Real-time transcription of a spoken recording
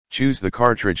Choose the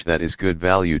cartridge that is good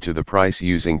value to the price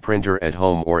using printer at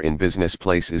home or in business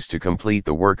places to complete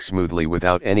the work smoothly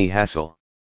without any hassle.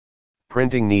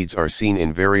 Printing needs are seen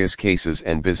in various cases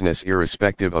and business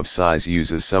irrespective of size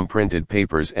uses some printed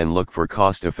papers and look for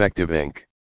cost-effective ink.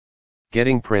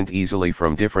 Getting print easily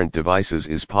from different devices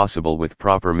is possible with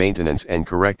proper maintenance and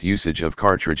correct usage of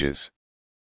cartridges.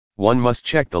 One must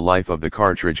check the life of the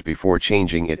cartridge before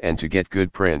changing it, and to get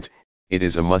good print, it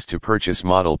is a must to purchase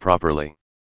model properly.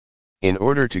 In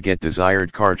order to get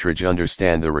desired cartridge,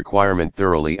 understand the requirement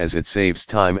thoroughly as it saves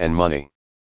time and money.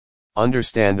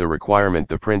 Understand the requirement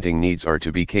the printing needs are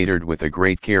to be catered with a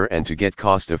great care and to get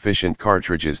cost-efficient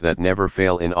cartridges that never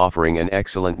fail in offering an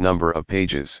excellent number of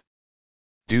pages.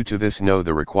 Due to this, know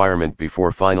the requirement before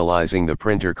finalizing the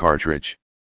printer cartridge.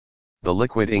 The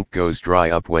liquid ink goes dry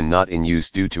up when not in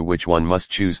use, due to which one must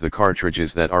choose the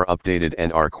cartridges that are updated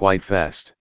and are quite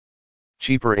fast.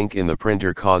 Cheaper ink in the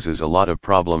printer causes a lot of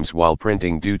problems while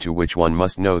printing, due to which one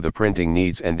must know the printing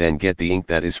needs and then get the ink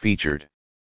that is featured.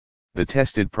 The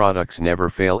tested products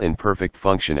never fail in perfect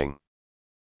functioning.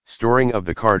 Storing of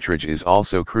the cartridge is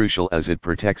also crucial as it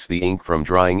protects the ink from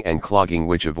drying and clogging,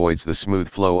 which avoids the smooth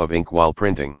flow of ink while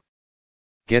printing.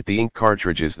 Get the ink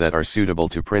cartridges that are suitable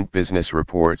to print business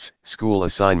reports, school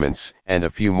assignments, and a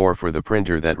few more for the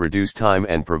printer that reduce time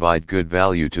and provide good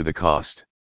value to the cost.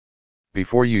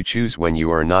 Before you choose, when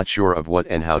you are not sure of what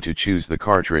and how to choose the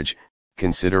cartridge,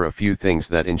 consider a few things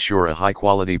that ensure a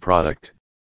high-quality product.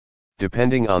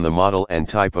 Depending on the model and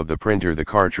type of the printer, the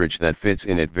cartridge that fits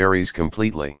in it varies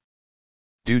completely.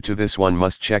 Due to this, one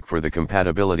must check for the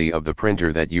compatibility of the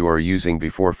printer that you are using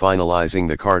before finalizing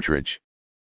the cartridge.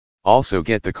 Also,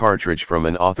 get the cartridge from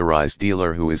an authorized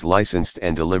dealer who is licensed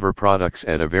and deliver products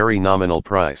at a very nominal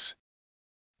price.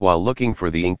 While looking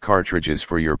for the ink cartridges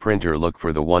for your printer, look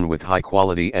for the one with high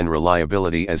quality and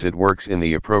reliability as it works in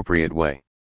the appropriate way.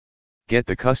 Get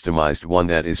the customized one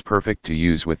that is perfect to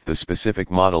use with the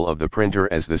specific model of the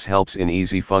printer, as this helps in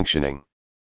easy functioning.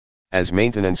 As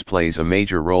maintenance plays a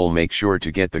major role, make sure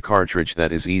to get the cartridge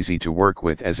that is easy to work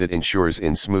with, as it ensures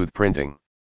in smooth printing.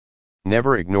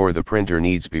 Never ignore the printer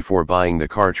needs before buying the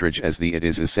cartridge, as it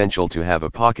is essential to have a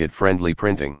pocket-friendly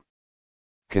printing.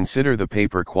 Consider the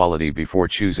paper quality before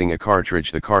choosing a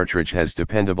cartridge. The cartridge has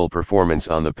dependable performance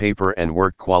on the paper and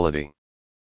work quality.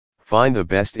 Find the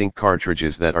best ink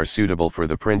cartridges that are suitable for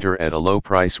the printer at a low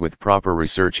price with proper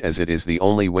research, as it is the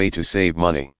only way to save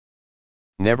money.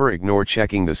 Never ignore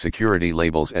checking the security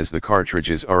labels, as the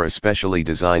cartridges are especially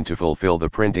designed to fulfill the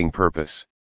printing purpose.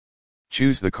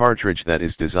 Choose the cartridge that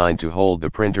is designed to hold the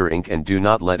printer ink and do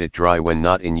not let it dry when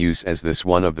not in use, as this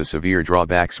one of the severe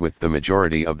drawbacks with the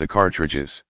majority of the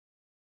cartridges.